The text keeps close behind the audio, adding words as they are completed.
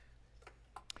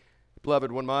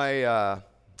Beloved, when my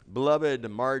beloved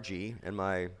Margie and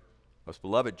my most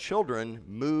beloved children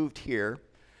moved here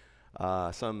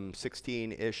some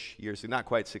 16-ish years, not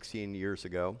quite 16 years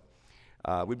ago,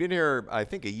 we'd been here, I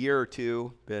think, a year or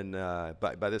two.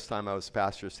 By this time, I was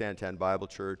pastor of Santan Bible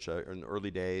Church in the early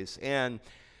days. And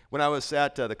when I was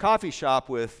at the coffee shop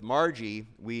with Margie,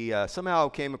 we somehow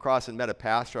came across and met a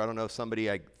pastor. I don't know if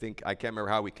somebody, I can't remember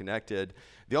how we connected.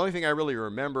 The only thing I really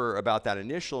remember about that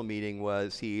initial meeting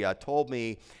was he told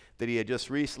me that he had just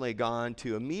recently gone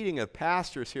to a meeting of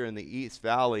pastors here in the East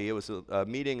Valley. It was a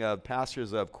meeting of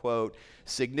pastors of, quote,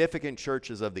 significant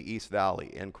churches of the East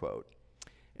Valley, end quote.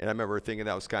 And I remember thinking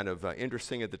that was kind of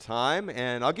interesting at the time.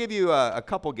 And I'll give you a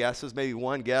couple guesses, maybe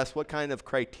one guess, what kind of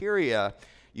criteria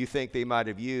you think they might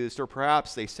have used, or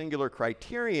perhaps a singular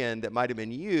criterion that might have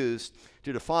been used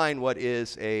to define what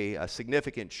is a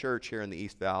significant church here in the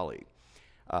East Valley.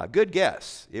 Good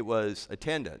guess. It was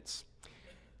attendance.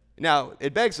 Now,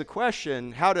 it begs the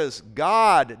question, how does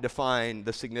God define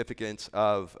the significance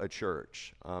of a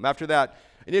church? After that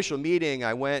initial meeting,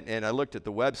 I went and I looked at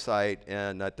the website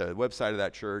of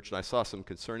that church, and I saw some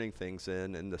concerning things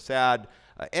and the sad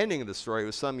ending of the story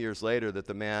was some years later that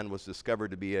the man was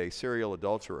discovered to be a serial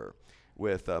adulterer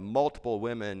with multiple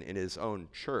women in his own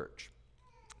church.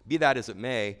 Be that as it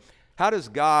may, how does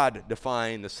God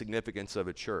define the significance of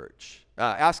a church?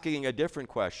 Asking a different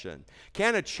question.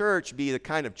 Can a church be the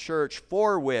kind of church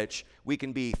for which we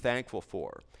can be thankful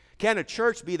for? Can a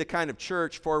church be the kind of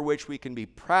church for which we can be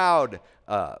proud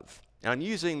of? And I'm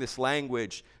using this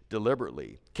language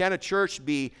deliberately. Can a church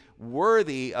be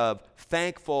worthy of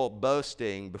thankful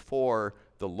boasting before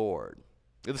the Lord?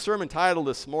 The sermon title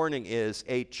this morning is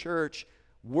A Church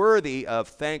Worthy of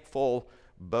Thankful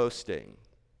Boasting.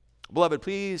 Beloved,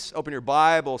 please open your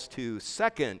Bibles to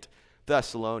 2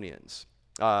 Thessalonians.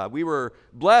 We were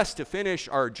blessed to finish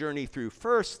our journey through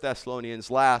 1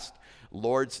 Thessalonians last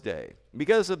Lord's Day.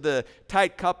 Because of the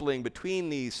tight coupling between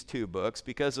these two books,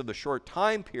 because of the short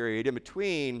time period in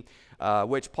between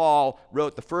which Paul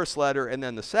wrote the first letter and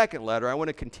then the second letter, I want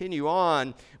to continue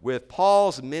on with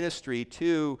Paul's ministry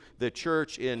to the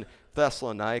church in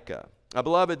Thessalonica.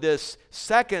 Beloved, this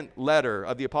second letter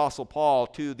of the Apostle Paul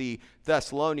to the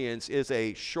Thessalonians is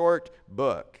a short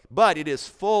book, but it is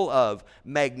full of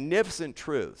magnificent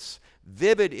truths,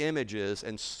 vivid images,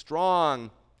 and strong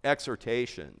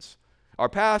exhortations. Our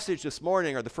passage this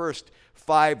morning are the first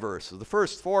 5 verses, the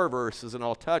first 4 verses, and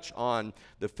I'll touch on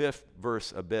the 5th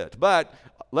verse a bit. But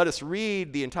let us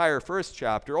read the entire first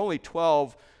chapter, only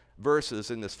 12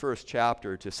 verses in this first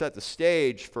chapter, to set the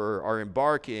stage for our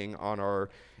embarking on our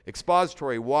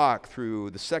expository walk through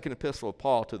the second epistle of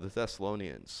Paul to the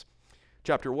Thessalonians.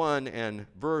 Chapter 1 and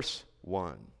verse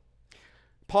 1.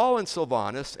 Paul and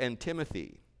Silvanus and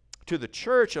Timothy, to the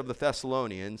church of the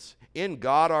Thessalonians, in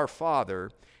God our Father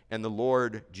and the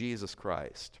Lord Jesus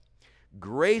Christ.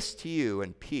 Grace to you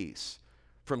and peace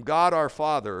from God our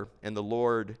Father and the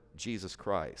Lord Jesus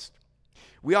Christ.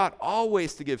 We ought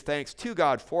always to give thanks to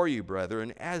God for you,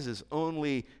 brethren, as is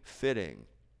only fitting,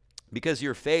 because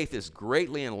your faith is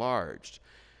greatly enlarged,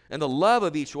 and the love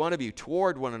of each one of you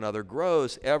toward one another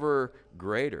grows ever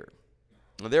greater.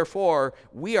 Therefore,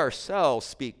 we ourselves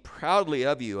speak proudly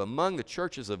of you among the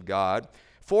churches of God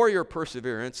for your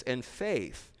perseverance and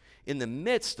faith in the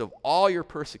midst of all your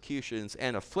persecutions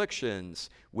and afflictions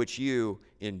which you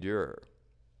endure.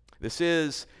 This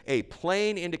is a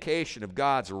plain indication of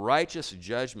God's righteous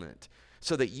judgment,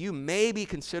 so that you may be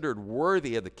considered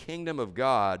worthy of the kingdom of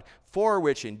God, for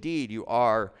which indeed you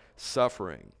are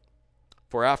suffering.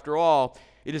 For after all,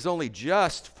 it is only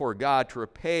just for God to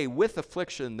repay with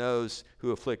affliction those who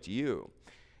afflict you,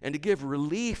 and to give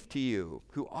relief to you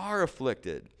who are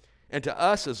afflicted, and to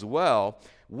us as well,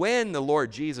 when the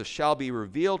Lord Jesus shall be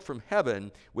revealed from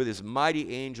heaven with his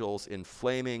mighty angels in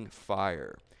flaming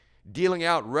fire, dealing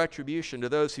out retribution to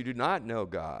those who do not know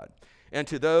God, and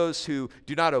to those who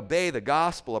do not obey the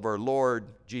gospel of our Lord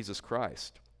Jesus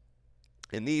Christ.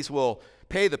 And these will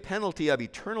pay the penalty of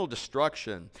eternal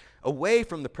destruction away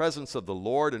from the presence of the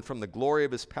Lord and from the glory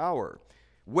of his power,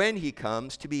 when he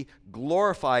comes to be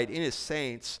glorified in his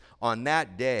saints on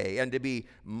that day, and to be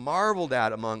marveled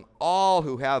at among all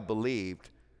who have believed.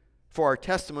 For our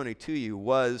testimony to you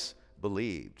was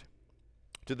believed.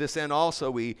 To this end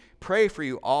also we pray for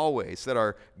you always, that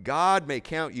our God may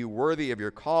count you worthy of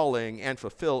your calling and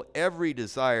fulfill every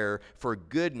desire for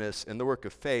goodness in the work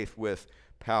of faith with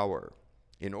power,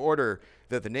 in order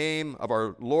that the name of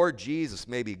our Lord Jesus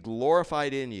may be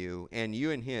glorified in you, and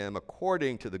you in him,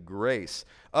 according to the grace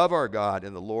of our God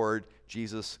and the Lord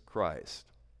Jesus Christ.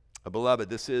 Beloved,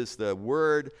 this is the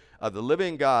word of the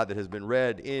living God that has been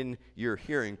read in your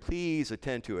hearing. Please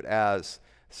attend to it as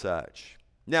such.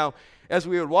 Now, as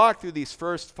we would walk through these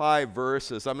first 5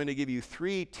 verses, I'm going to give you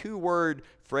 3 two-word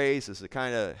phrases that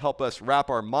kind of help us wrap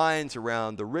our minds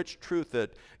around the rich truth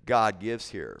that God gives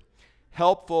here.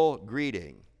 Helpful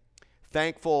greeting,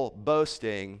 thankful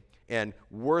boasting, and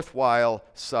worthwhile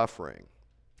suffering.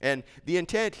 And the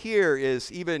intent here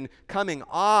is, even coming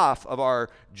off of our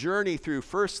journey through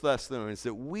 1 Thessalonians,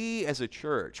 that we as a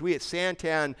church, we at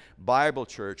Santan Bible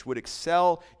Church, would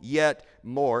excel yet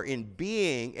more in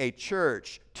being a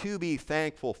church to be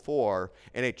thankful for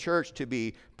and a church to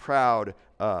be proud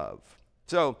of.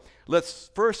 So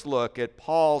let's first look at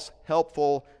Paul's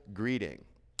helpful greeting.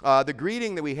 The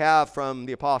greeting that we have from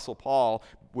the Apostle Paul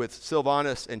with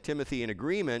Silvanus and Timothy in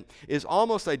agreement is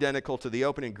almost identical to the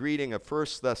opening greeting of 1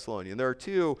 Thessalonians. There are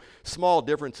 2 small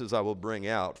differences I will bring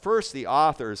out. First, the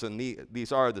authors, and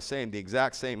these are the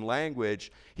exact same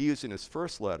language he used in his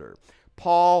first letter.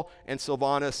 Paul and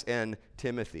Silvanus and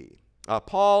Timothy.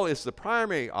 Paul is the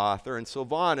primary author, and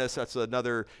Silvanus, that's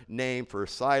another name for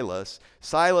Silas.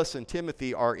 Silas and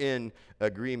Timothy are in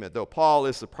agreement, though Paul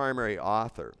is the primary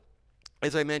author.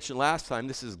 As I mentioned last time,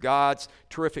 this is God's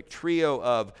terrific trio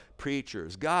of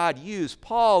preachers. God used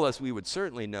Paul, as we would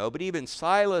certainly know, but even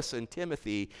Silas and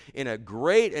Timothy in a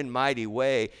great and mighty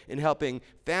way in helping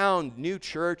found new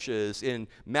churches in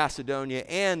Macedonia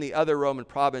and the other Roman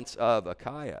province of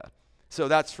Achaia. So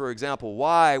that's, for example,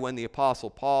 why when the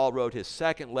Apostle Paul wrote his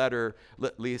second letter,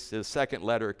 at least his second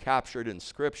letter captured in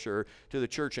Scripture to the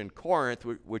church in Corinth,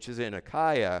 which is in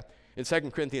Achaia, in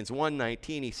 2 Corinthians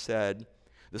 1:19 he said,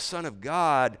 "The Son of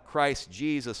God, Christ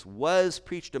Jesus, was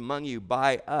preached among you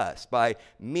by us, by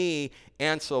me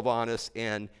and Silvanus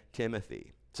and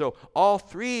Timothy." So all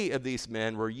 3 of these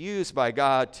men were used by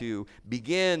God to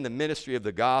begin the ministry of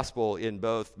the gospel in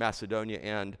both Macedonia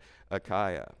and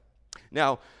Achaia.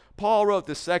 Now, Paul wrote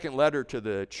the second letter to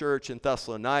the church in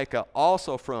Thessalonica,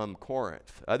 also from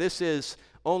Corinth. This is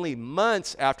only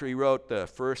months after he wrote the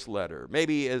first letter,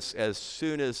 maybe as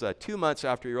soon as 2 months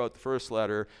after he wrote the first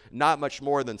letter, not much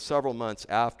more than several months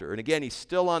after. And again, he's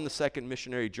still on the second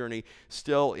missionary journey,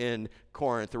 still in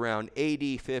Corinth around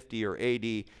AD 50 or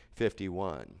AD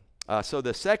 51. So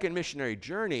the second missionary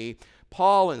journey,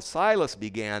 Paul and Silas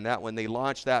began that when they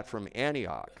launched that from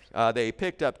Antioch. They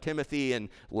picked up Timothy in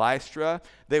Lystra.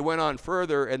 They went on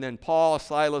further, and then Paul,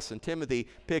 Silas, and Timothy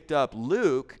picked up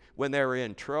Luke when they were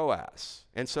in Troas.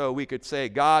 And so we could say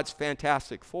God's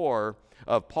fantastic 4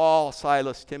 of Paul,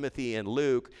 Silas, Timothy, and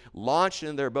Luke launched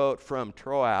in their boat from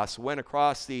Troas, went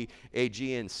across the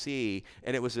Aegean Sea,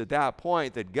 and it was at that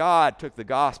point that God took the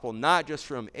gospel not just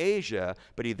from Asia,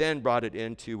 but he then brought it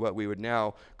into what we would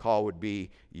now call would be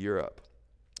Europe.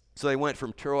 So they went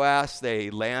from Troas,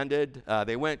 they landed,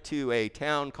 they went to a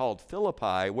town called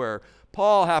Philippi, where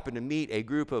Paul happened to meet a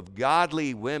group of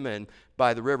godly women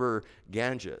by the river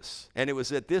Ganges. And it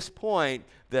was at this point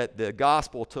that the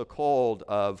gospel took hold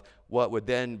of what would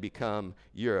then become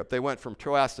Europe. They went from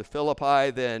Troas to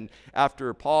Philippi. Then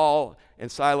after Paul and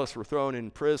Silas were thrown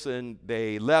in prison,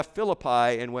 they left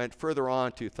Philippi and went further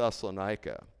on to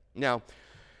Thessalonica. Now,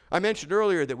 I mentioned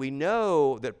earlier that we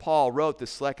know that Paul wrote this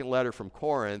second letter from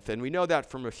Corinth, and we know that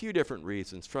from a few different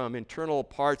reasons, from internal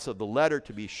parts of the letter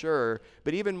to be sure,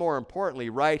 but even more importantly,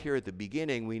 right here at the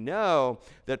beginning, we know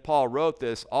that Paul wrote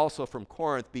this also from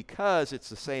Corinth because it's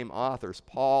the same authors,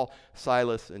 Paul,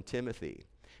 Silas, and Timothy.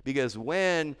 Because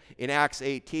when, in Acts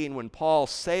 18, when Paul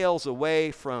sails away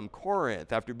from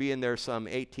Corinth after being there some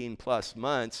 18 plus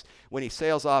months, when he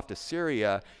sails off to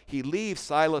Syria, he leaves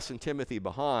Silas and Timothy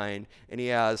behind, and he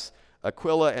has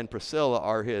Aquila and Priscilla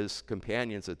are his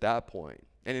companions at that point.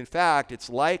 And in fact, it's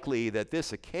likely that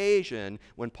this occasion,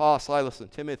 when Paul, Silas,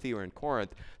 and Timothy were in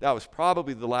Corinth, that was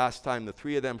probably the last time the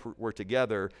 3 of them were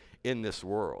together in this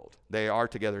world. They are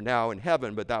together now in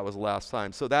heaven, but that was the last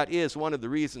time. So that is one of the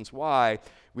reasons why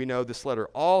we know this letter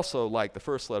also, like the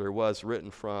first letter, was written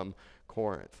from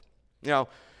Corinth. Now,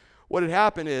 what had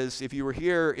happened is, if you were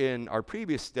here in our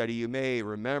previous study, you may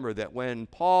remember that when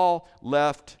Paul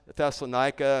left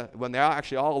Thessalonica, when they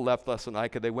actually all left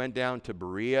Thessalonica, they went down to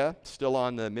Berea, still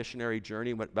on the missionary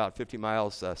journey, went about 50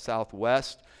 miles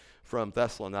southwest from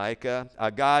Thessalonica.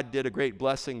 God did a great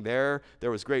blessing there.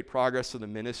 There was great progress in the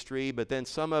ministry, but then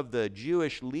some of the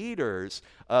Jewish leaders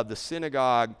of the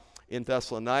synagogue in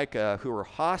Thessalonica who were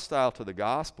hostile to the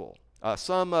gospel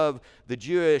Some of the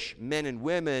Jewish men and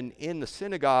women in the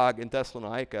synagogue in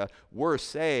Thessalonica were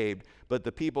saved, but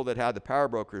the people that had the power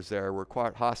brokers there were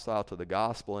quite hostile to the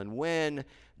gospel. And when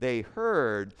they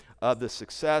heard of the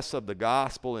success of the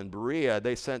gospel in Berea,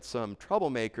 they sent some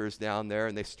troublemakers down there,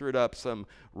 and they stirred up some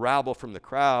rabble from the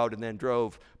crowd and then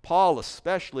drove Paul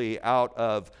especially out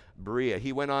of Berea.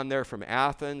 He went on there from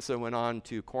Athens and went on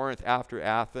to Corinth after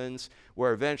Athens,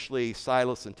 where eventually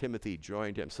Silas and Timothy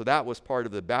joined him. So that was part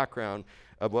of the background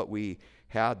of what we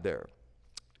had there.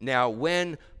 Now,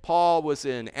 when Paul was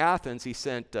in Athens, he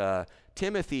sent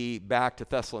Timothy back to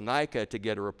Thessalonica to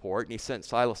get a report, and he sent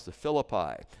Silas to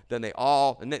Philippi. Then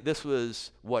this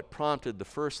was what prompted the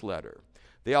first letter.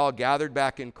 They all gathered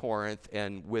back in Corinth,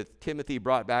 and with Timothy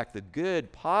brought back the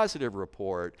good, positive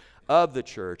report of the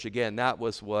church. Again, that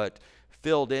was what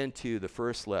filled into the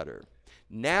first letter.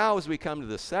 Now, as we come to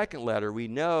the second letter, we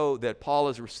know that Paul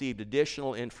has received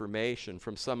additional information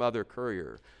from some other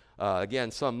courier,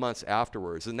 again, some months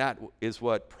afterwards, and that is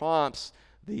what prompts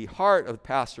the heart of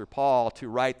Pastor Paul to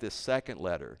write this second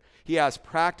letter. He has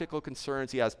practical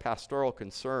concerns, he has pastoral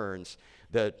concerns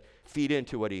that feed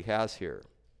into what he has here.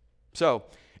 So,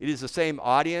 it is the same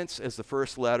audience as the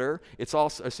first letter. It's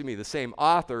also, the same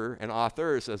author and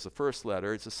authors as the first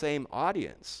letter. It's the same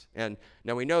audience. And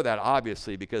now we know that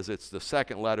obviously because it's the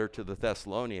second letter to the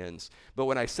Thessalonians. But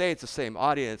when I say it's the same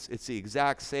audience, it's the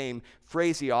exact same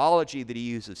phraseology that he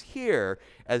uses here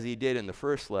as he did in the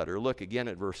first letter. Look again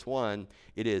at verse 1.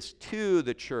 It is to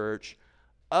the church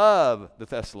of the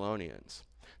Thessalonians.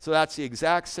 So that's the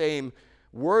exact same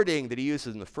wording that he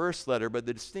uses in the first letter, but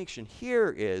the distinction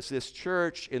here is this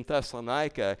church in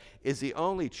Thessalonica is the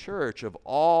only church of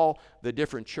all the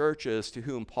different churches to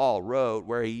whom Paul wrote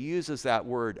where he uses that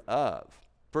word of.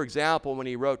 For example, when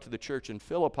he wrote to the church in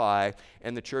Philippi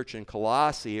and the church in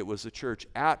Colossae, it was the church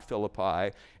at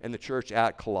Philippi and the church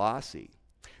at Colossae.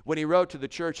 When he wrote to the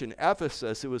church in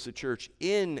Ephesus, it was the church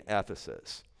in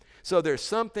Ephesus. So there's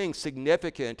something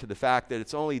significant to the fact that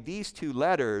it's only these two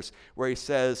letters where he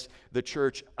says the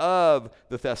church of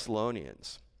the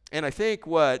Thessalonians. And I think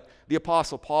what the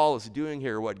Apostle Paul is doing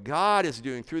here, what God is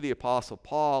doing through the Apostle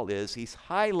Paul is he's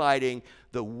highlighting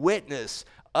the witness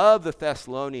of the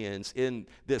Thessalonians in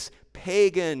this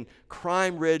pagan,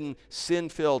 crime-ridden,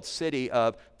 sin-filled city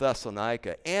of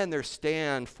Thessalonica and their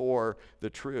stand for the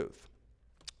truth.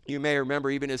 You may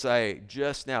remember, even as I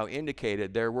just now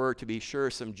indicated, there were, to be sure,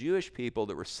 some Jewish people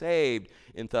that were saved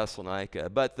in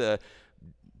Thessalonica, but the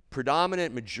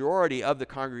predominant majority of the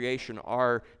congregation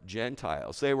are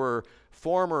Gentiles. They were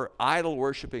former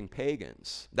idol-worshiping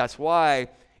pagans. That's why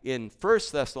in 1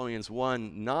 Thessalonians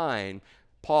 1:9,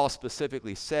 Paul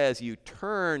specifically says you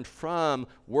turned from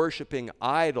worshiping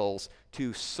idols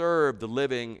to serve the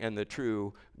living and the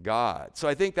true God. So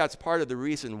I think that's part of the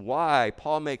reason why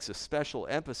Paul makes a special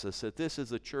emphasis that this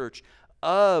is a church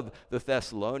of the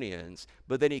Thessalonians,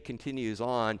 but then he continues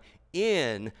on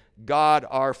in God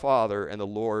our Father and the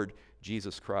Lord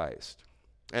Jesus Christ.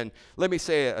 And let me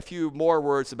say a few more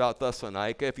words about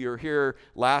Thessalonica. If you were here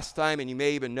last time, and you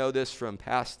may even know this from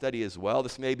past study as well,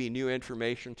 this may be new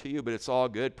information to you, but it's all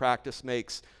good. Practice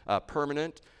makes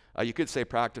permanent. You could say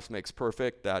practice makes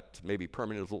perfect. That maybe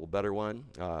permanent is a little better one.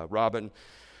 Robin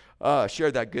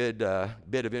shared that good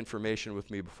bit of information with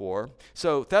me before.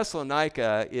 So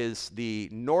Thessalonica is the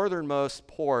northernmost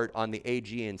port on the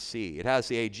Aegean Sea. It has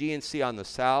the Aegean Sea on the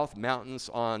south, mountains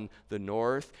on the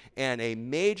north, and a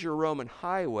major Roman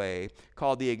highway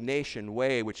called the Egnatian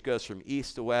Way, which goes from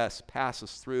east to west,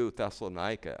 passes through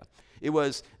Thessalonica. It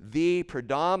was the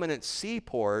predominant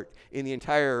seaport in the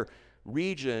entire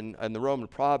region and the Roman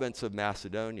province of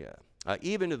Macedonia.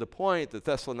 Even to the point that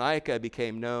Thessalonica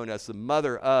became known as the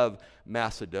mother of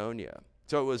Macedonia.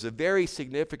 So it was a very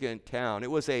significant town. It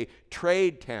was a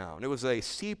trade town. It was a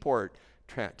seaport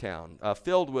town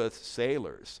filled with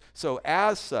sailors. So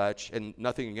as such, and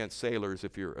nothing against sailors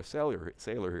if you're a sailor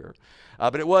here,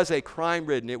 but it was a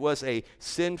crime-ridden, it was a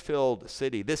sin-filled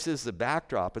city. This is the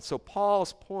backdrop. And so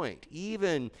Paul's point,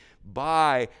 even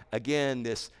by, again,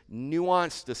 this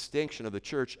nuanced distinction of the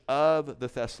church of the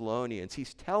Thessalonians,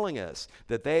 he's telling us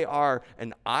that they are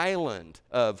an island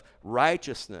of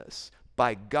righteousness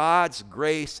by God's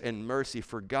grace and mercy,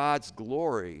 for God's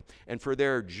glory and for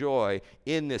their joy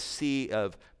in this sea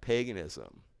of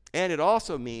paganism. And it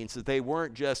also means that they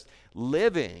weren't just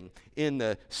living in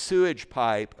the sewage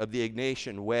pipe of the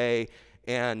Egnatian Way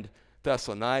and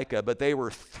Thessalonica, but they were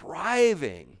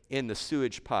thriving in the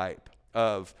sewage pipe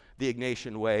of the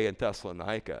Egnatian Way in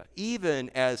Thessalonica, even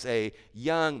as a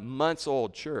young,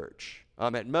 months-old church.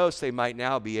 At most, they might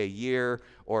now be a year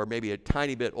or maybe a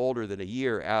tiny bit older than a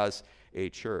year as a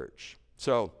church.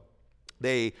 So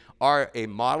They are a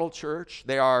model church.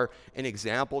 They are an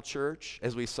example church,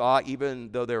 as we saw,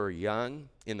 even though they were young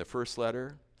in the first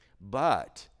letter.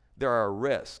 But there are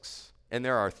risks and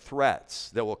there are threats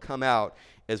that will come out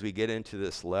as we get into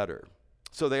this letter.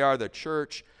 So they are the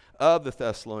church of the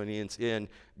Thessalonians in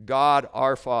God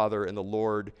our Father and the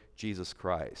Lord Jesus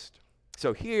Christ.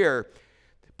 So here,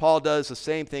 Paul does the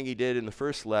same thing he did in the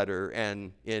first letter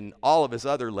and in all of his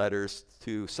other letters,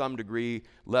 to some degree,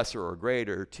 lesser or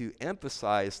greater, to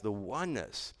emphasize the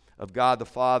oneness of God the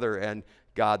Father and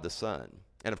God the Son.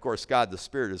 And of course, God the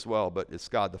Spirit as well, but it's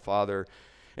God the Father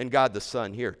and God the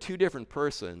Son here. Two different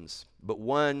persons, but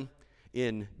one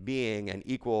in being and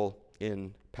equal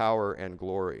in power and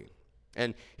glory.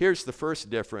 And here's the first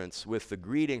difference with the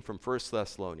greeting from 1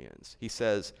 Thessalonians. He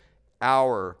says,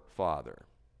 our Father.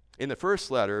 In the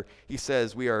first letter, he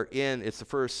says we are in, it's the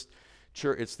first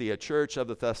church, it's the church of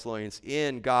the Thessalonians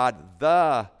in God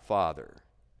the Father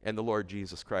and the Lord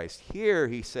Jesus Christ. Here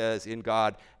he says in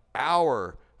God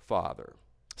our Father.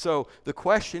 So the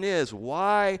question is,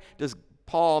 why does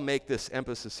Paul make this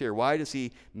emphasis here? Why does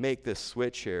he make this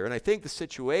switch here? And I think the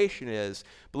situation is,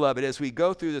 beloved, as we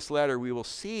go through this letter, we will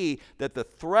see that the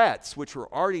threats which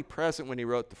were already present when he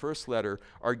wrote the first letter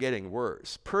are getting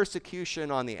worse. Persecution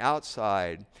on the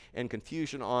outside and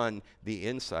confusion on the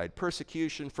inside.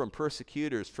 Persecution from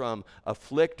persecutors, from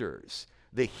afflictors.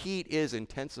 The heat is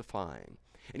intensifying.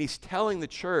 And he's telling the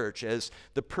church, as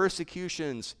the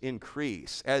persecutions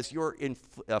increase, as your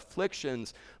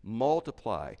afflictions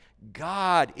multiply,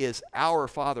 God is our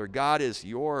Father. God is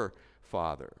your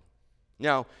Father.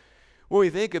 Now, when we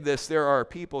think of this, there are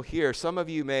people here. Some of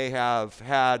you may have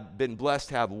been blessed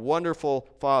to have wonderful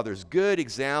fathers, good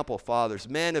example fathers,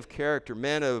 men of character,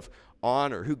 men of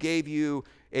honor, who gave you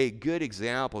a good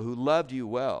example, who loved you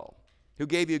well, who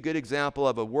gave you a good example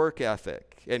of a work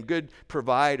ethic and good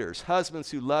providers,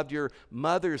 husbands who loved your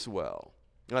mothers well.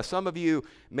 Now, some of you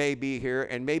may be here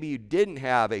and maybe you didn't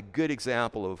have a good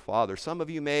example of a father. Some of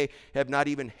you may have not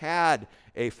even had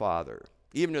a father,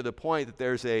 even to the point that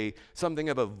there's something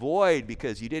of a void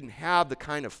because you didn't have the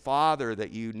kind of father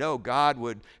that you know God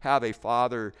would have a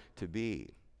father to be.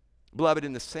 Beloved,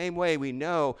 in the same way, we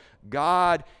know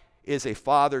God is a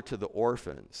father to the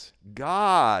orphans.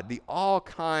 God, the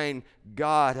all-kind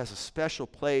God, has a special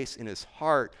place in his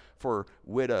heart for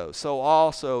widows. So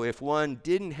also, if one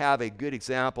didn't have a good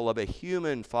example of a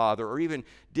human father or even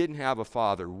didn't have a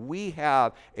father, we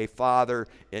have a Father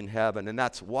in heaven. And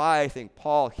that's why I think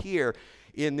Paul here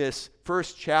in this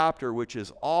first chapter, which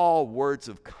is all words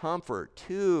of comfort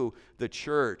to the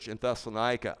church in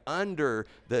Thessalonica under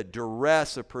the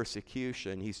duress of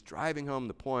persecution, he's driving home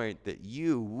the point that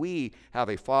we have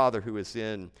a Father who is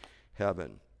in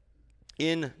heaven,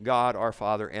 in God our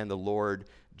Father and the Lord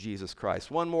Jesus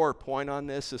Christ. One more point on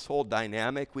this whole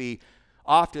dynamic. We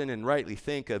often and rightly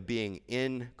think of being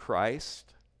in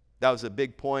Christ. That was a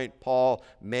big point Paul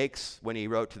makes when he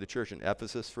wrote to the church in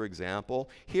Ephesus, for example.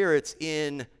 Here it's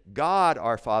in God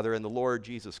our Father and the Lord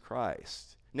Jesus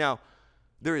Christ. Now,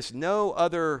 there is no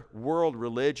other world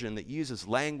religion that uses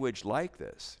language like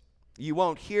this. You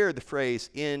won't hear the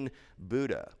phrase in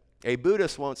Buddha. A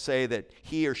Buddhist won't say that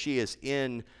he or she is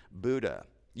in Buddha.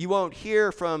 We won't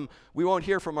hear from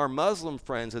our Muslim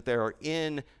friends that they are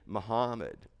in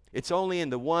Muhammad. It's only in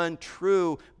the one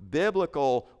true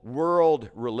biblical world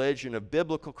religion of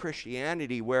biblical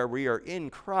Christianity where we are in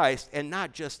Christ, and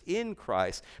not just in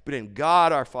Christ, but in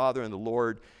God our Father and the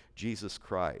Lord Jesus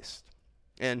Christ.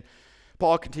 And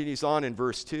Paul continues on in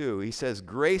verse 2. He says,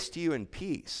 grace to you and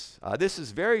peace. This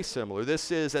is very similar. This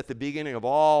is at the beginning of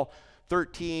all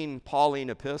 13 Pauline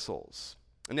epistles.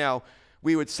 Now,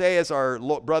 we would say, as our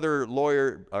brother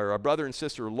and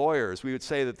sister lawyers, we would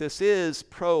say that this is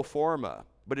pro forma,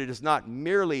 but it is not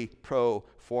merely pro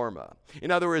forma.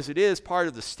 In other words, it is part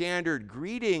of the standard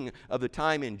greeting of the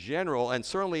time in general, and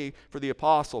certainly for the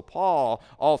Apostle Paul,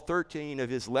 all 13 of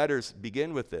his letters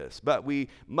begin with this. But we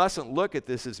mustn't look at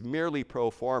this as merely pro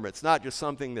forma. It's not just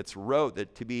something that's wrote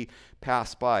that to be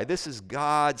passed by. This is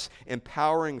God's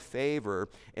empowering favor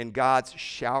and God's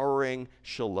showering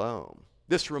shalom.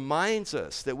 This reminds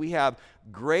us that we have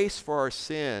grace for our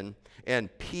sin and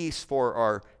peace for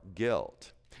our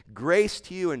guilt. Grace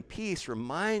to you and peace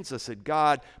reminds us that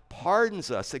God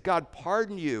pardons us, that God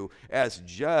pardoned you as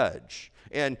judge,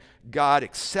 and God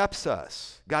accepts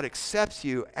us. God accepts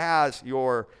you as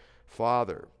your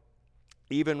Father.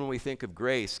 Even when we think of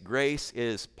grace, grace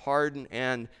is pardon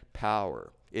and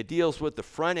power. It deals with the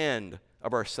front end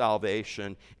of our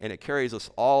salvation, and it carries us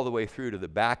all the way through to the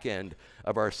back end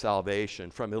of our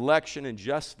salvation, from election and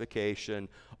justification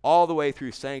all the way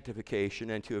through sanctification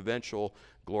and to eventual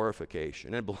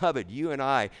glorification. And beloved, you and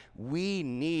I, we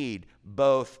need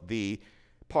both the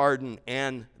pardon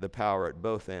and the power at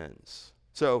both ends.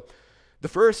 So the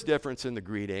first difference in the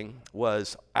greeting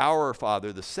was our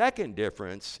Father. The second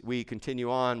difference, we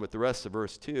continue on with the rest of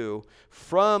verse 2,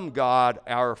 from God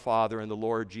our Father and the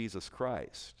Lord Jesus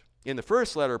Christ. In the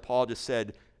first letter, Paul just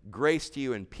said, grace to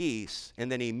you and peace,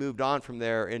 and then he moved on from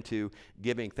there into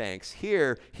giving thanks.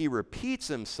 Here, he repeats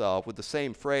himself with the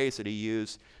same phrase that he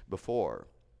used before.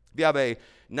 If you have a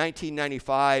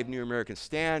 1995 New American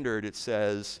Standard, it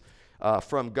says,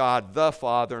 from God the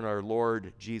Father and our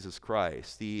Lord Jesus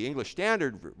Christ. The English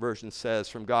Standard Version says,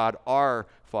 from God our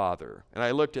Father. And I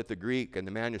looked at the Greek and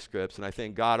the manuscripts, and I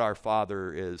think God our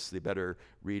Father is the better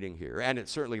reading here. And it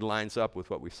certainly lines up with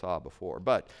what we saw before.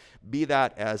 But be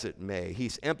that as it may,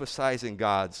 he's emphasizing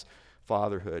God's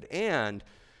fatherhood. And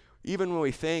even when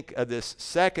we think of this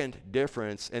second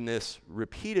difference in this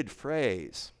repeated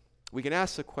phrase, we can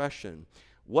ask the question,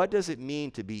 what does it mean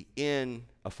to be in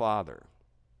a father?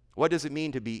 What does it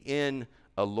mean to be in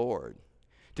a Lord?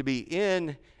 To be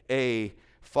in a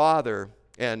father,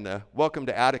 and welcome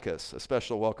to Atticus, a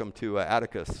special welcome to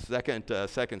Atticus,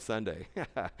 second Sunday.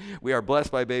 We are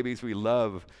blessed by babies. We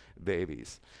love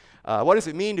babies. What does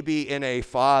it mean to be in a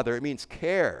father? It means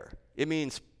care. It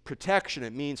means protection.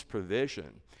 It means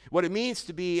provision. What it means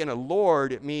to be in a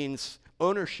Lord, it means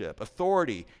ownership,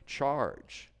 authority,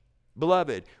 charge.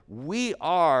 Beloved, we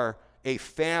are a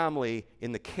family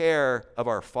in the care of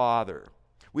our Father.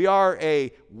 We are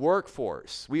a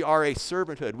workforce. We are a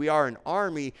servanthood. We are an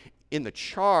army in the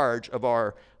charge of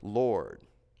our Lord.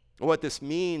 What this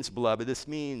means, beloved, this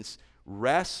means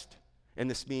rest and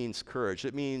this means courage.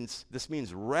 This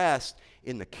means rest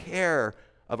in the care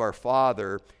of our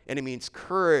Father, and it means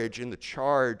courage in the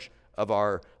charge of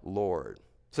our Lord.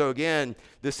 So again,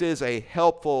 this is a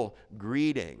helpful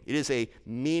greeting. It is a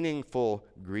meaningful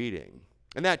greeting.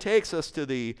 And that takes us to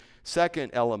the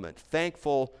second element,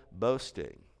 thankful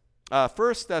boasting. 1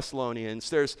 Thessalonians,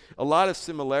 there's a lot of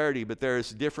similarity, but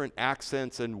there's different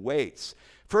accents and weights.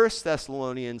 1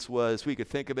 Thessalonians was, we could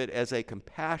think of it as a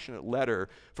compassionate letter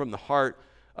from the heart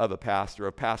of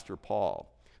Pastor Paul.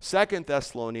 2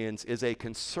 Thessalonians is a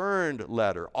concerned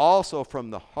letter, also from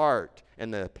the heart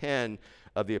and the pen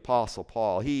of the Apostle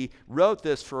Paul. He wrote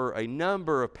this for a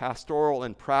number of pastoral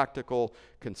and practical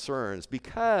concerns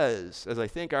because, as I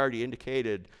think I already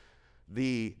indicated,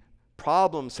 the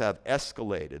problems have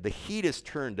escalated. The heat is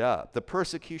turned up. The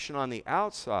persecution on the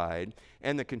outside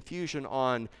and the confusion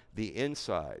on the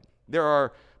inside. There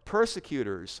are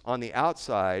persecutors on the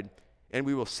outside, and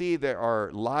we will see there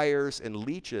are liars and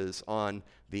leeches on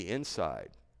the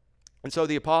inside. And so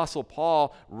the Apostle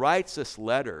Paul writes this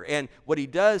letter, and what he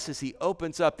does is he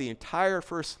opens up the entire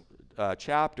first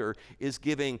chapter is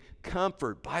giving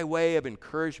comfort by way of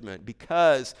encouragement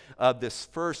because of this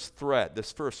first threat,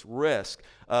 this first risk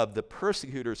of the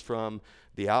persecutors from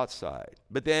the outside.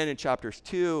 But then in chapters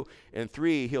 2 and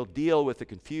 3, he'll deal with the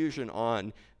confusion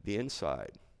on the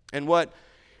inside. And what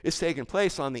is taking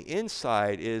place on the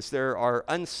inside is there are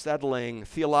unsettling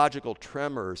theological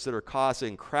tremors that are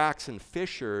causing cracks and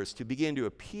fissures to begin to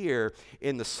appear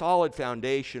in the solid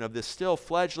foundation of this still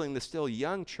fledgling, this still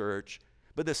young church,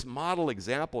 but this model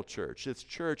example church, this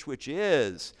church which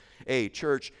is a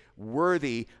church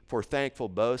worthy for thankful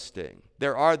boasting.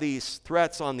 There are these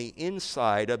threats on the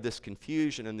inside of this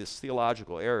confusion and this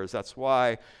theological errors. That's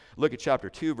why, look at chapter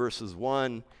 2, verses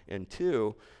 1 and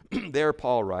 2. There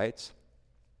Paul writes,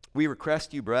 "We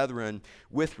request you, brethren,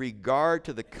 with regard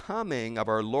to the coming of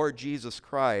our Lord Jesus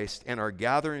Christ and our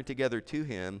gathering together to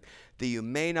him, that you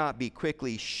may not be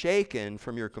quickly shaken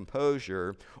from your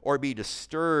composure or be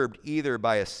disturbed either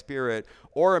by a spirit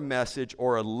or a message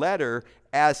or a letter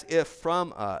as if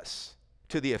from us,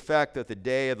 to the effect that the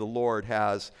day of the Lord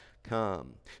has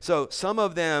come." So some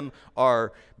of them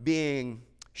are being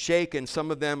shaken, some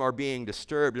of them are being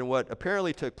disturbed. And what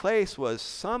apparently took place was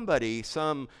some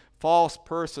false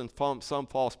person, some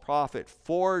false prophet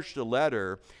forged a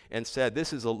letter and said,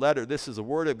 this is a letter, this is a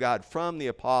word of God from the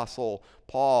Apostle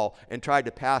Paul, and tried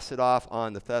to pass it off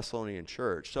on the Thessalonian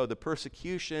church. So the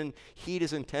persecution, heat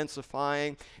is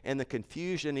intensifying, and the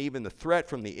confusion, even the threat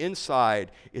from the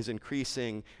inside is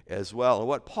increasing as well. And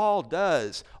what Paul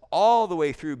does all the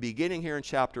way through, beginning here in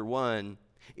chapter 1,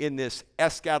 in this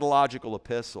eschatological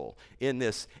epistle, in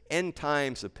this end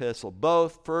times epistle,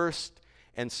 both 1st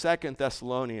and 2nd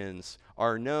Thessalonians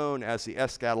are known as the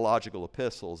eschatological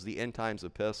epistles, the end times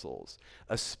epistles,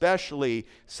 especially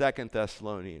 2nd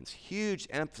Thessalonians. Huge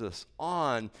emphasis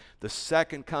on the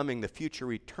second coming, the future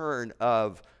return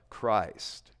of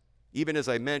Christ. Even as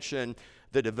I mentioned,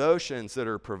 the devotions that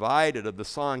are provided of the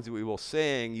songs that we will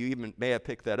sing, you even may have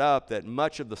picked that up, that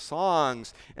much of the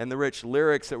songs and the rich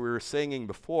lyrics that we were singing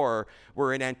before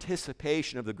were in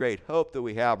anticipation of the great hope that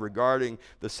we have regarding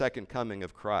the second coming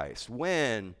of Christ,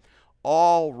 when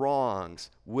all wrongs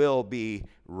will be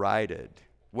righted,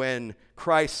 when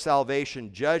Christ's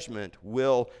salvation judgment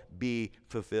will be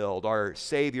fulfilled, our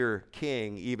Savior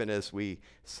King, even as we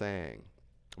sang.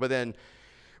 But then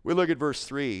we look at verse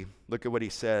 3. Look at what he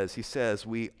says. He says,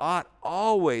 we ought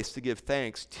always to give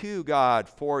thanks to God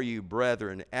for you,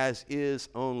 brethren, as is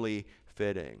only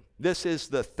fitting. This is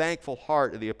the thankful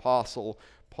heart of the Apostle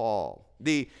Paul.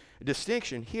 The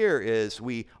distinction here is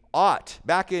we ought.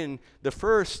 Back in the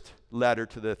first letter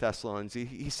to the Thessalonians,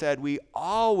 he said, we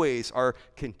always are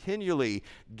continually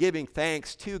giving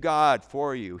thanks to God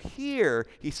for you. Here,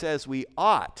 he says we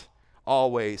ought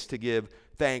always to give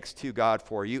thanks to God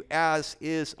for you, as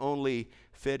is only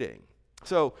fitting.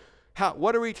 So,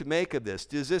 what are we to make of this?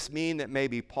 Does this mean that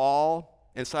maybe Paul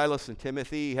and Silas and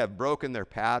Timothy have broken their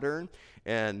pattern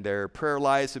and their prayer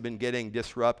lives have been getting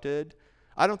disrupted?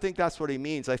 I don't think that's what he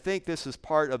means. I think this is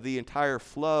part of the entire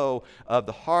flow of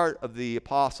the heart of the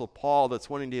Apostle Paul that's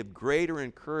wanting to give greater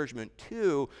encouragement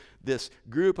to this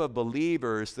group of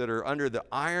believers that are under the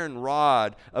iron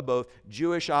rod of both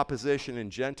Jewish opposition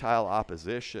and Gentile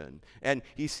opposition. And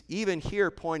he's even here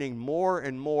pointing more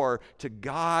and more to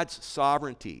God's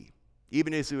sovereignty,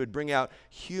 even as he would bring out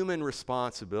human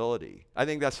responsibility. I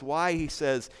think that's why he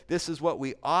says this is what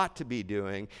we ought to be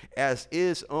doing, as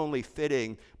is only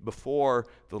fitting before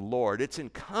the Lord. It's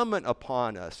incumbent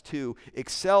upon us to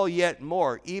excel yet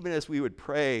more, even as we would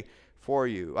pray for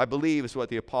you, I believe is what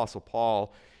the Apostle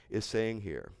Paul is saying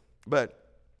here. But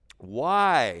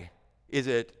why is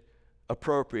it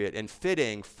appropriate and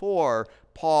fitting for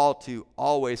Paul to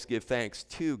always give thanks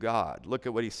to God? Look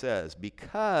at what he says.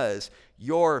 Because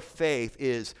your faith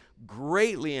is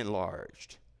greatly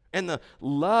enlarged, and the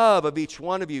love of each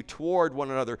one of you toward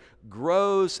one another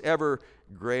grows ever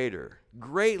greater.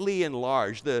 Greatly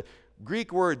enlarged. The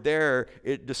Greek word there,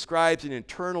 it describes an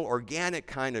internal organic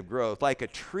kind of growth, like a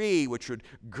tree which would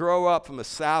grow up from a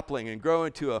sapling and grow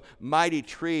into a mighty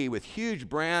tree with huge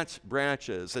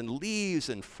branches and leaves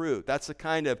and fruit. That's the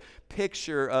kind of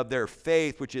picture of their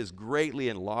faith, which is greatly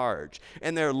enlarged.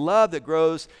 And their love that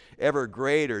grows ever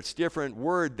greater. It's different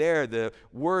word there. The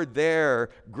word there,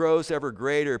 grows ever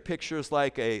greater, pictures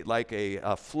like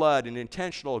a flood, an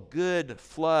intentional good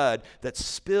flood that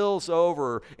spills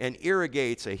over and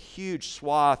irrigates a huge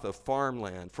swath of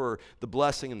farmland for the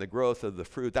blessing and the growth of the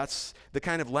fruit. That's the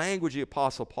kind of language the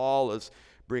Apostle Paul is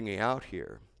bringing out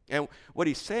here. And what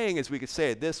he's saying is, we could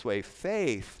say it this way: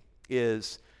 faith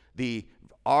is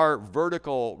our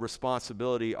vertical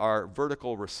responsibility, our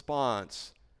vertical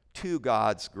response to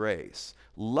God's grace.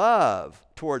 Love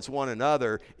towards one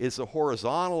another is a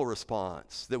horizontal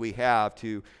response that we have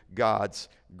to God's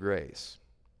grace.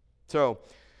 So,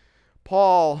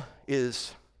 Paul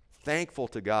is thankful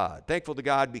to God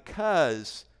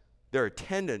because their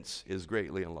attendance is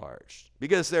greatly enlarged,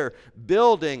 because their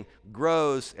building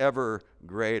grows ever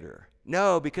greater.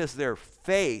 No, because their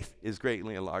faith is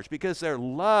greatly enlarged, because their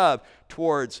love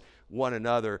towards one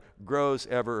another grows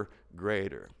ever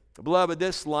greater. Beloved,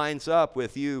 this lines up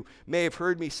with, you may have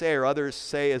heard me say, or others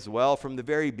say as well, from the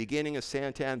very beginning of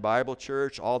Santan Bible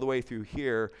Church all the way through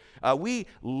here. We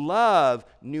love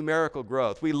numerical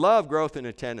growth. We love growth in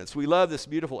attendance. We love this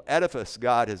beautiful edifice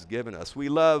God has given us. We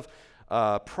love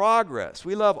progress.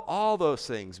 We love all those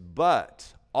things,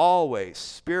 but always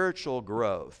spiritual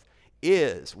growth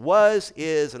was,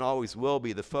 and always will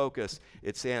be the focus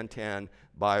at Santan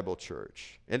Bible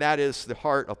Church. And that is the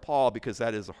heart of Paul, because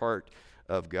that is the heart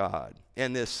of God.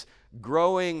 And this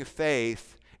growing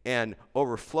faith and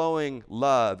overflowing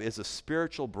love is a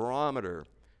spiritual barometer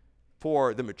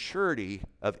for the maturity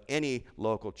of any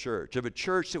local church, of a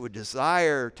church that would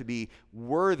desire to be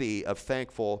worthy of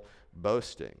thankful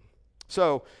boasting.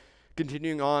 So,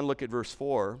 continuing on, look at verse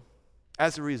 4.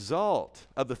 As a result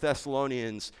of the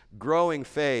Thessalonians' growing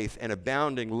faith and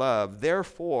abounding love,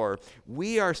 therefore,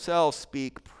 we ourselves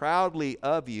speak proudly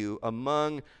of you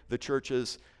among the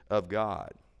churches of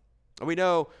God. And we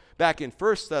know back in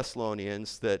 1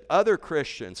 Thessalonians that other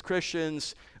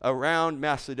Christians around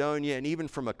Macedonia and even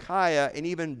from Achaia and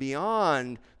even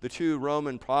beyond the two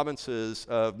Roman provinces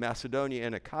of Macedonia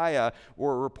and Achaia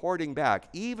were reporting back.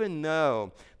 Even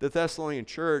though the Thessalonian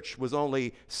church was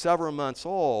only several months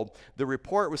old, the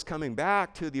report was coming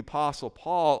back to the Apostle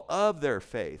Paul of their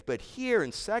faith. But here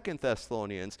in 2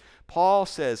 Thessalonians, Paul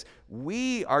says,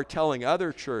 we are telling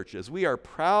other churches, we are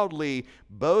proudly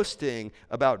boasting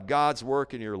about God's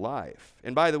work in your life.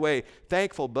 And by the way,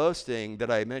 thankful boasting that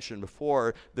I mentioned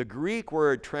before, the Greek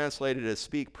word translated as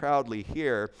speak proudly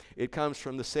here, it comes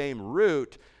from the same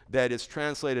root that is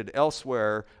translated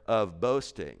elsewhere of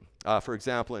boasting. For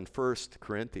example, in 1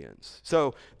 Corinthians.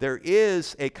 So there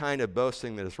is a kind of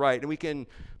boasting that is right. And we can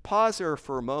pause there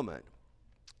for a moment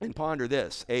and ponder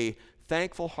this: a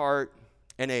thankful heart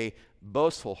and a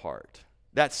boastful heart.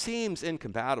 That seems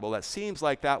incompatible. That seems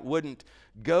like that wouldn't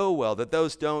go well, that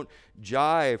those don't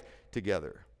jive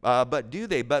together. But do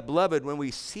they? But beloved, when we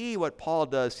see what Paul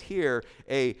does here,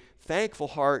 a thankful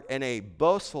heart and a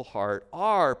boastful heart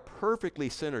are perfectly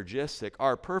synergistic,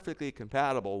 are perfectly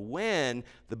compatible when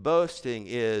the boasting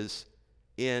is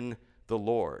in the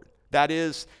Lord. That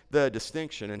is the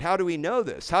distinction. And how do we know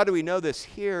this? How do we know this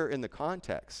here in the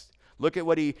context? Look at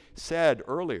what he said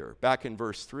earlier, back in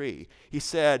verse 3. He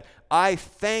said, I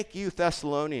thank you,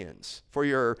 Thessalonians, for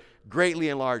your greatly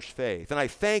enlarged faith. And I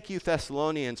thank you,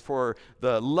 Thessalonians, for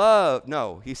the love.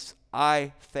 No,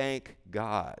 I thank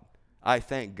God. I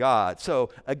thank God. So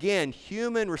again,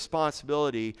 human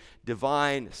responsibility,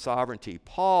 divine sovereignty.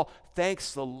 Paul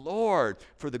thanks the Lord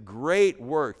for the great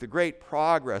work, the great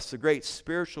progress, the great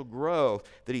spiritual growth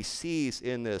that he sees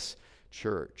in this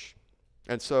church.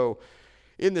 And so,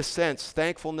 in this sense,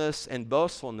 thankfulness and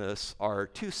boastfulness are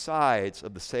two sides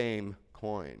of the same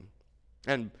coin.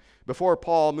 And before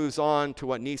Paul moves on to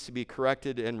what needs to be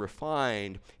corrected and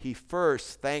refined, he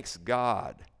first thanks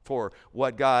God for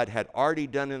what God had already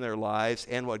done in their lives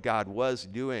and what God was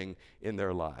doing in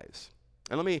their lives.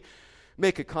 And let me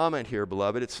make a comment here,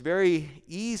 beloved. It's very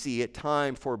easy at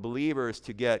times for believers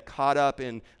to get caught up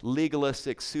in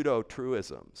legalistic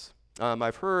pseudo-truisms.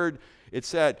 I've heard it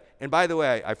said, and by the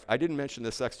way, I didn't mention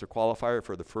this extra qualifier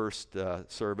for the first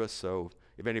service, so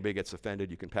if anybody gets offended,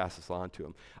 you can pass this on to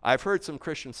them. I've heard some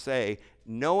Christians say,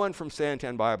 no one from San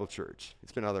Tan Bible Church.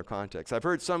 It's been other contexts. I've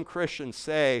heard some Christians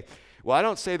say, well, I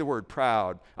don't say the word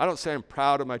proud. I don't say I'm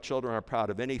proud of my children or I'm proud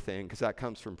of anything, because that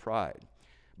comes from pride.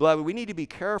 Beloved, we need to be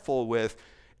careful with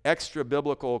extra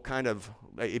biblical kind of,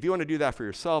 if you want to do that for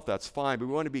yourself, that's fine, but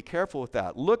we want to be careful with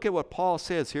that. Look at what Paul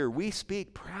says here. We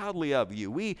speak proudly of you.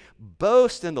 We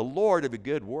boast in the Lord of a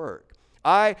good work.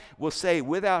 I will say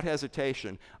without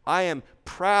hesitation, I am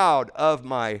proud of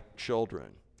my children.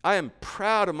 I am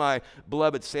proud of my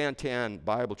beloved Santan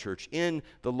Bible Church in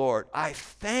the Lord. I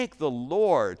thank the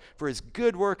Lord for his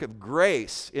good work of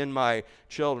grace in my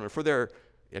children, for their,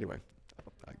 anyway,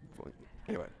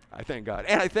 I thank God.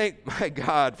 And I thank my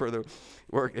God for the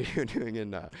work that you're doing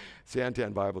in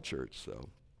Santan Bible Church. So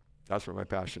that's where my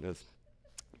passion is.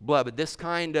 Beloved, this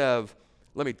kind of,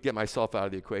 let me get myself out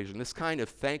of the equation, this kind of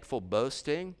thankful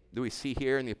boasting that we see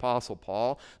here in the Apostle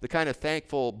Paul, the kind of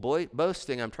thankful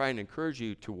boasting I'm trying to encourage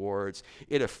you towards,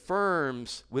 it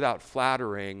affirms without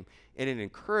flattering, and it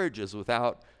encourages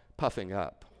without puffing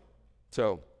up.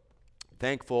 So,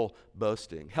 thankful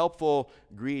boasting. Helpful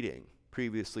greeting.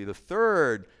 Previously, the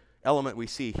third element we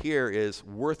see here is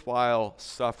worthwhile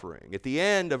suffering at the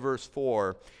end of verse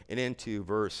 4 and into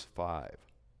verse 5.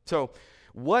 So,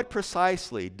 what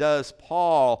precisely does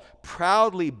Paul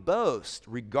proudly boast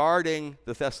regarding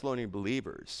the Thessalonian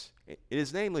believers? It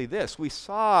is namely this. We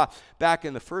saw back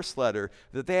in the first letter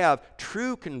that they have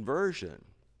true conversion.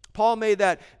 Paul made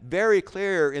that very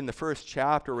clear in the first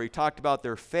chapter where he talked about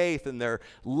their faith and their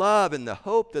love and the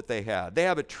hope that they had. They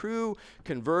have a true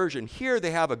conversion. Here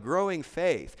they have a growing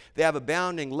faith. They have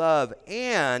abounding love.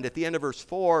 And at the end of verse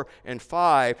 4 and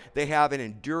 5, they have an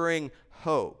enduring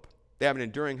hope. They have an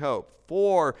enduring hope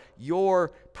for your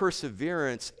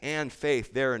perseverance and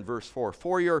faith there in verse 4.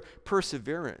 For your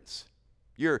perseverance,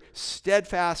 your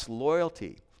steadfast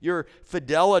loyalty, your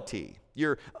fidelity,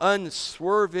 your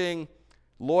unswerving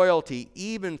loyalty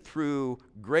even through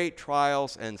great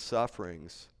trials and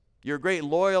sufferings. Your great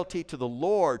loyalty to the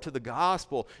Lord, to the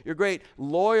gospel, your great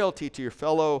loyalty to your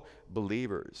fellow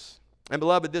believers. And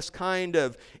beloved, this kind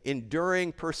of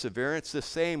enduring perseverance, the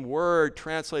same word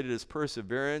translated as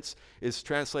perseverance is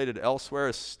translated elsewhere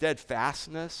as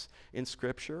steadfastness in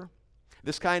Scripture.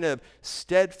 This kind of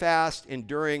steadfast,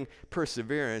 enduring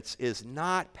perseverance is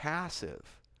not passive.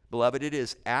 Beloved, it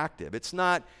is active. It's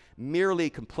not merely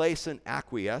complacent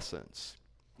acquiescence.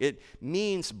 It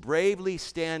means bravely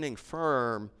standing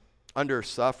firm under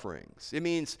sufferings. It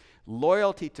means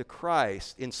loyalty to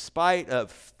Christ in spite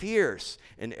of fierce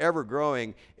and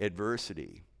ever-growing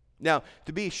adversity. Now,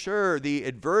 to be sure, the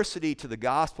adversity to the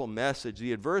gospel message,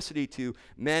 the adversity to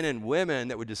men and women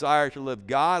that would desire to live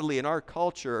godly in our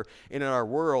culture and in our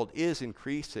world is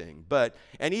increasing.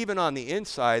 And even on the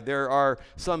inside, there are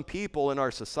some people in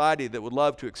our society that would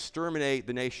love to exterminate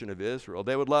the nation of Israel.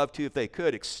 They would love to, if they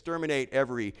could, exterminate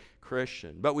every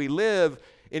Christian. But we live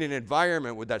in an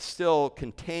environment that's still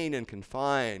contained and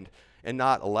confined and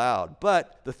not allowed.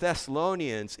 But the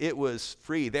Thessalonians, it was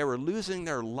free. They were losing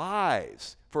their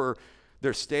lives for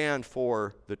their stand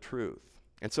for the truth.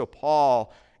 And so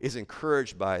Paul is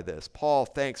encouraged by this. Paul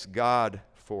thanks God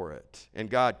for it, and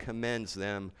God commends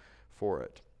them for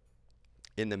it.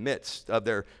 In the midst of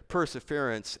their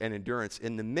perseverance and endurance,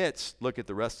 in the midst, look at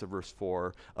the rest of verse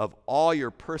 4, of all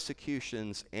your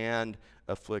persecutions and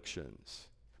afflictions.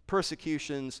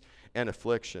 Persecutions and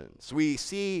afflictions. We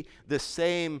see the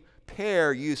same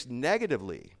pair used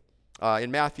negatively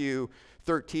in Matthew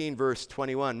 13, verse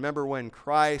 21. Remember when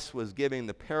Christ was giving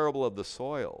the parable of the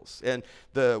soils, and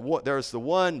there's the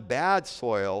one bad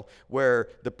soil where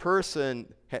the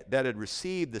person that had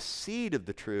received the seed of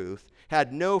the truth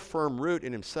had no firm root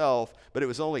in himself, but it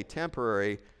was only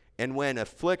temporary. And when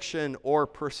affliction or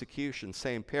persecution,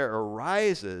 same pair,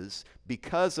 arises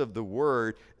because of the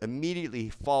word, immediately he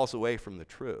falls away from the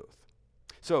truth.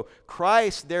 So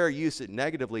Christ there used it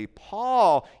negatively.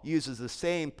 Paul uses the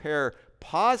same pair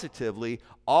positively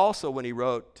also when he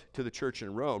wrote to the church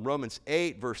in Rome. Romans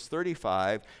 8, verse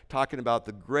 35, talking about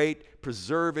the great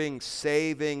preserving,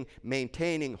 saving,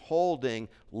 maintaining, holding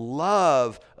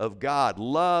love of God,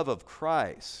 love of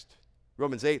Christ.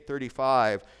 Romans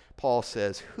 8:35, Paul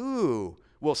says, who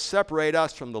will separate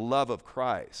us from the love of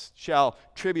Christ? Shall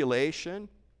tribulation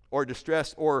or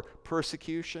distress or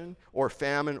persecution or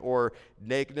famine or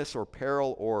nakedness or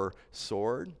peril or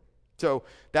sword? So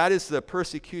that is the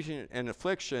persecution and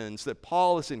afflictions that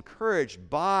Paul is encouraged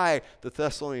by the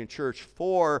Thessalonian church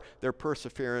for their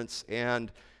perseverance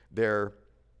and their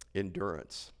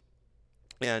endurance.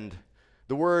 And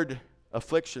the word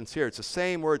afflictions here, it's the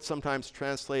same word sometimes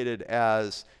translated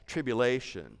as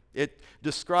tribulation. It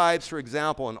describes, for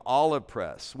example, an olive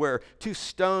press where two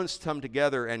stones come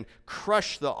together and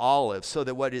crush the olive so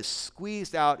that what is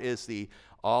squeezed out is the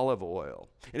olive oil.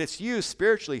 And it's used,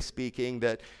 spiritually speaking,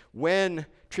 that when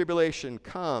tribulation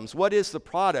comes, what is the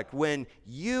product? When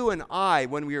you and I,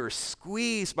 when we are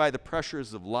squeezed by the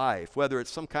pressures of life, whether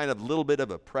it's some kind of little bit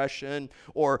of oppression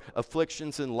or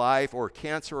afflictions in life or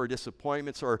cancer or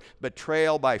disappointments or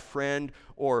betrayal by friend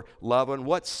or loved one,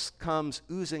 what comes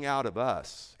oozing out of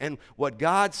us? And what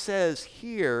God says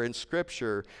here in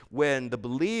Scripture, when the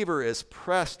believer is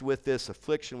pressed with this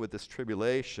affliction, with this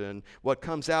tribulation, what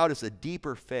comes out is a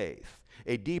deeper faith,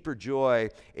 a deeper joy,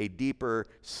 a deeper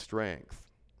strength.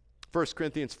 1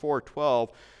 Corinthians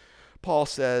 4:12, Paul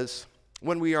says,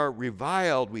 when we are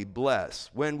reviled, we bless.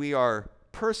 When we are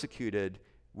persecuted,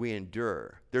 we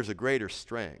endure. There's a greater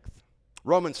strength.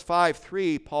 Romans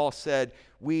 5:3, Paul said,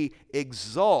 we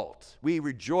exult, we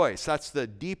rejoice. That's the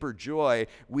deeper joy.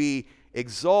 We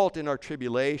exult in our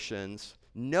tribulations,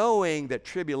 knowing that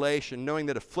tribulation, knowing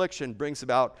that affliction brings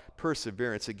about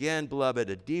perseverance. Again, beloved,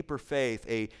 a deeper faith,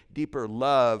 a deeper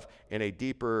love, and a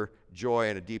deeper joy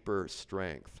and a deeper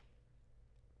strength.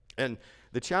 And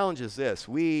the challenge is this: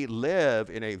 we live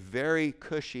in a very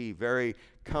cushy, very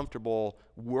comfortable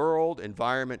world,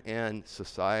 environment, and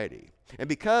society. And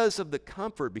because of the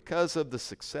comfort, because of the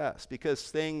success,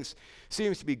 because things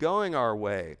seem to be going our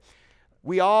way,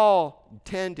 we all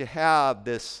tend to have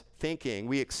this thinking.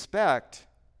 We expect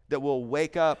that we'll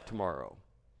wake up tomorrow.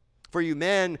 For you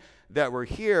men that were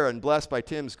here and blessed by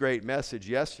Tim's great message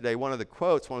yesterday, one of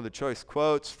the choice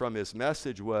quotes from his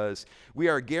message was, we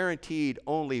are guaranteed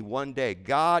only one day.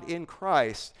 God in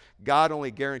Christ, God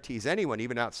only guarantees anyone,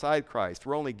 even outside Christ,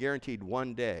 we're only guaranteed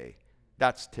one day.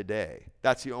 That's today.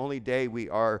 That's the only day we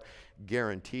are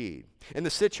guaranteed. And the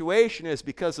situation is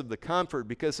because of the comfort,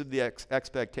 because of the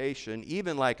expectation,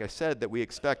 even like I said, that we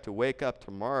expect to wake up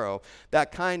tomorrow,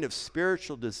 that kind of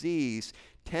spiritual disease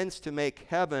tends to make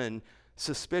heaven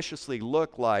suspiciously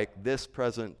look like this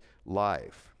present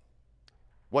life.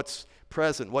 What's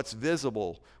present, what's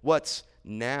visible, what's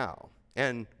now.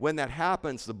 And when that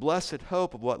happens, the blessed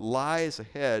hope of what lies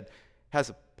ahead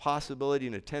has a possibility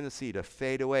and a tendency to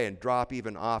fade away and drop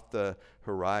even off the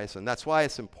horizon. That's why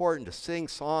it's important to sing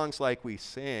songs like we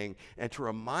sing and to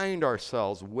remind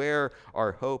ourselves where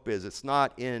our hope is. It's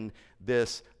not in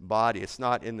this body. It's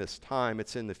not in this time.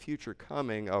 It's in the future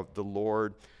coming of the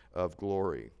Lord of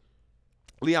glory.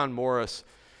 Leon Morris,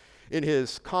 in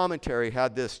his commentary,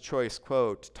 had this choice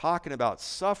quote talking about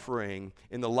suffering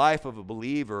in the life of a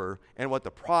believer and what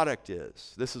the product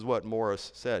is. This is what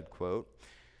Morris said, quote,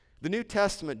 "The New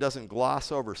Testament doesn't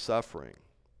gloss over suffering.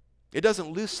 It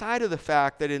doesn't lose sight of the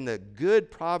fact that in the good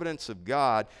providence of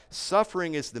God,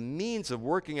 suffering is the means of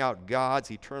working out God's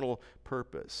eternal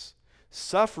purpose.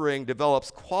 Suffering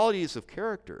develops qualities of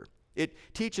character. It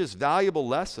teaches valuable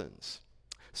lessons.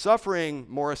 Suffering,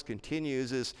 Morris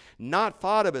continues, is not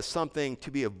thought of as something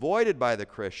to be avoided by the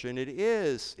Christian. It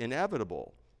is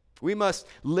inevitable. We must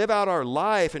live out our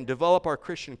life and develop our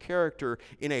Christian character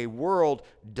in a world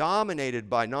dominated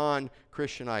by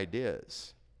non-Christian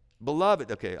ideas.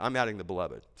 Beloved, okay, I'm adding the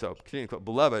beloved. So, continuing quote,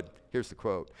 beloved, here's the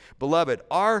quote. Beloved,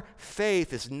 our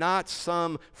faith is not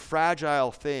some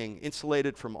fragile thing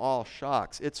insulated from all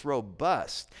shocks. It's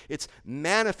robust. It's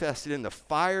manifested in the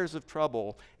fires of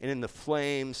trouble and in the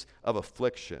flames of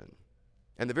affliction.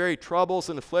 And the very troubles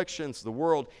and afflictions the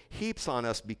world heaps on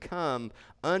us become,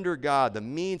 under God, the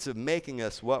means of making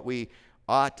us what we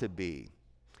ought to be.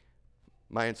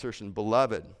 My insertion,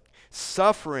 beloved.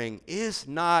 Suffering is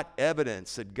not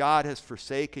evidence that God has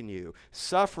forsaken you.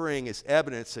 Suffering is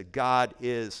evidence that God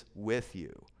is with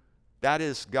you. That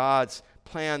is God's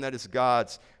plan. That is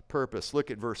God's purpose. Look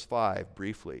at verse 5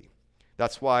 briefly.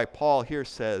 That's why Paul here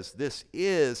says this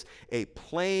is a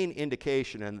plain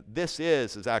indication, and this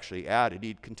is actually added.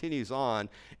 He continues on,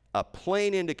 a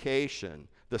plain indication,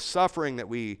 the suffering that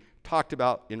we talked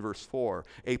about in verse 4,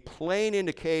 a plain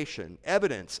indication,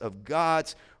 evidence of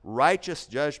God's righteous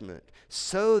judgment,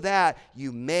 so that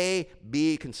you may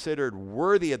be considered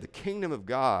worthy of the kingdom of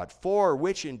God, for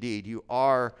which indeed you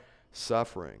are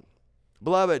suffering.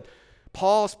 Beloved,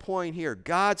 Paul's point here,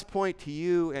 God's point to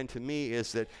you and to me,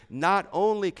 is that not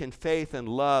only can faith and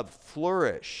love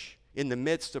flourish in the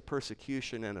midst of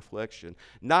persecution and affliction,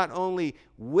 not only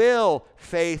will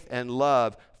faith and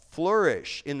love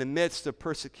flourish in the midst of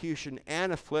persecution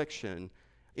and affliction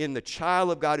in the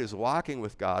child of God who's walking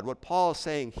with God. What Paul is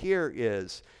saying here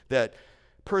is that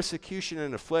persecution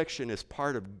and affliction is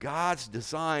part of God's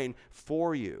design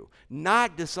for you.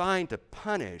 Not designed to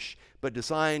punish, but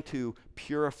designed to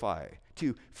purify,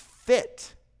 to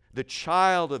fit the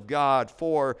child of God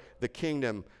for the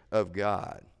kingdom of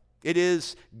God. It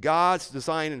is God's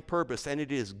design and purpose, and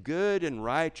it is good and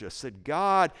righteous that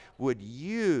God would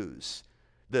use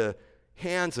the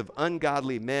hands of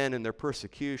ungodly men in their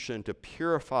persecution to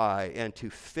purify and to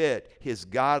fit his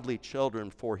godly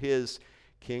children for his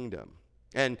kingdom.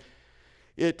 And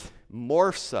it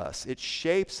morphs us, it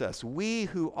shapes us. We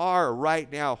who are right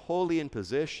now holy in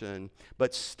position,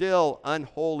 but still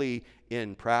unholy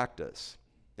in practice.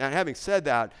 Now, having said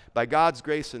that, by God's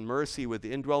grace and mercy with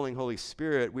the indwelling Holy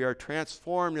Spirit, we are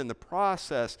transformed in the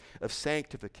process of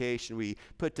sanctification. We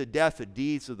put to death the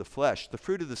deeds of the flesh. The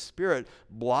fruit of the Spirit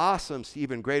blossoms to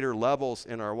even greater levels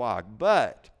in our walk.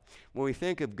 But when we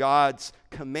think of God's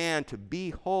command to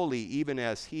be holy even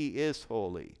as he is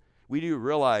holy, we do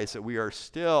realize that we are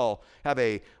still have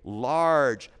a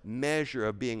large measure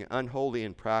of being unholy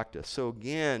in practice. So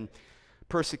again,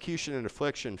 persecution and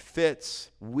affliction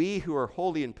fits we who are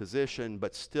holy in position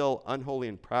but still unholy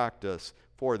in practice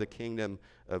for the kingdom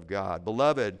of God.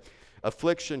 Beloved,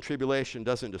 affliction, tribulation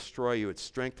doesn't destroy you, it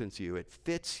strengthens you, it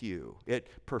fits you, it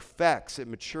perfects, it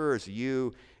matures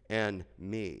you and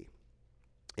me.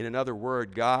 In another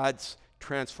word, God's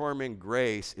transforming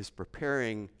grace is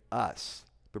preparing us,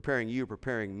 preparing you,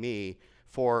 preparing me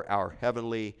for our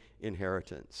heavenly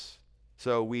inheritance.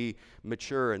 So we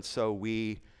mature and so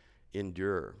we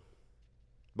endure.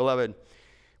 Beloved,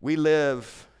 we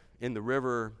live in the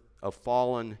river of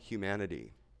fallen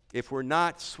humanity. If we're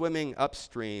not swimming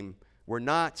upstream, we're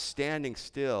not standing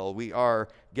still, we are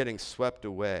getting swept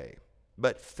away.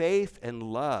 But faith and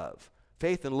love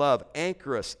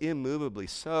anchor us immovably.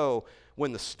 So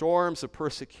when the storms of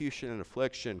persecution and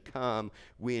affliction come,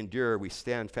 we endure, we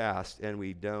stand fast, and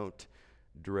we don't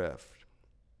drift.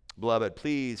 Beloved,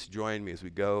 please join me as we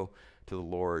go to the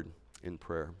Lord in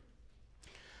prayer.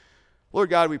 Lord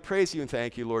God, we praise you and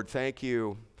thank you, Lord. Thank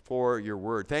you for your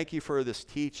word. Thank you for this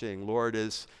teaching, Lord.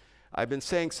 As I've been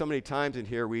saying so many times in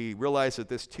here, we realize that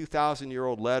this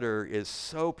 2,000-year-old letter is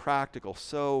so practical,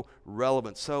 so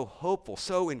relevant, so hopeful,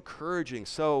 so encouraging,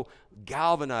 so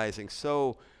galvanizing,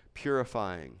 so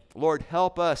purifying. Lord,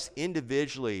 help us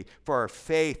individually for our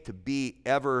faith to be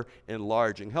ever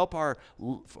enlarging. Help for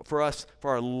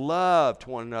our love to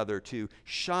one another to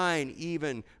shine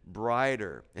even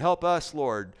brighter. Help us,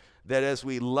 Lord, that as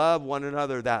we love one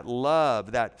another, that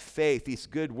love, that faith, these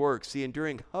good works, the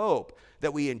enduring hope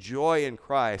that we enjoy in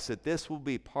Christ, that this will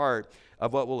be part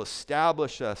of what will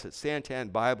establish us at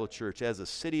Santan Bible Church as a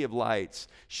city of lights,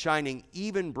 shining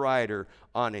even brighter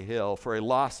on a hill for a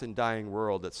lost and dying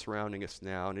world that's surrounding us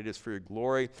now. And it is for your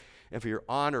glory and for your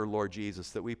honor, Lord Jesus,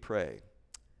 that we pray.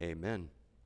 Amen.